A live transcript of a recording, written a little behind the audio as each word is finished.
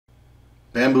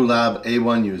Bambu Lab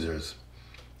A1 users,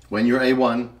 when your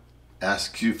A1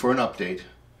 asks you for an update,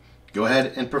 go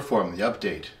ahead and perform the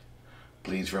update.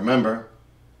 Please remember,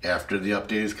 after the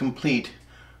update is complete,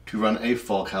 to run a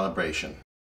full calibration.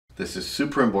 This is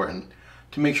super important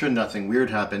to make sure nothing weird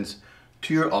happens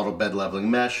to your auto bed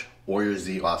leveling mesh or your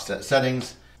Z offset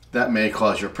settings that may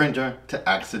cause your printer to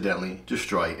accidentally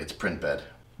destroy its print bed.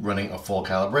 Running a full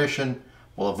calibration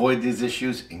will avoid these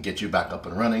issues and get you back up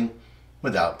and running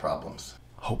without problems.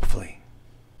 Hopefully.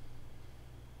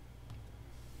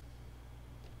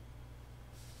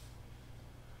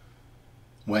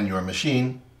 When your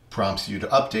machine prompts you to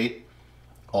update,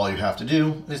 all you have to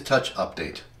do is touch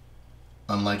Update.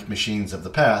 Unlike machines of the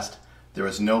past, there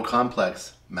is no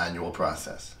complex manual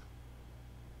process.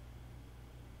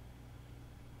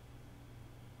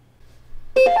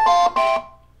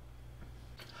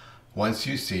 Once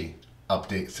you see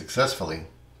Update successfully,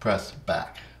 press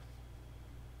Back.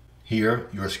 Here,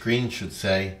 your screen should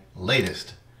say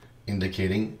Latest,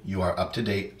 indicating you are up to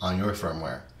date on your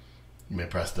firmware. You may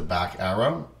press the back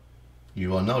arrow. You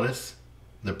will notice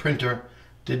the printer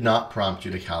did not prompt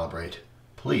you to calibrate.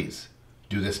 Please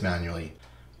do this manually.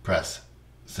 Press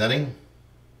Setting,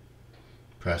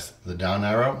 press the down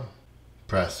arrow,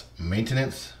 press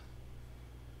Maintenance,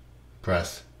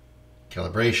 press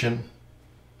Calibration,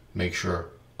 make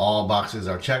sure all boxes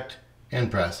are checked, and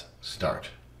press Start.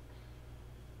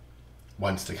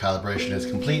 Once the calibration is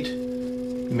complete,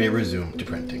 you may resume to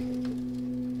printing.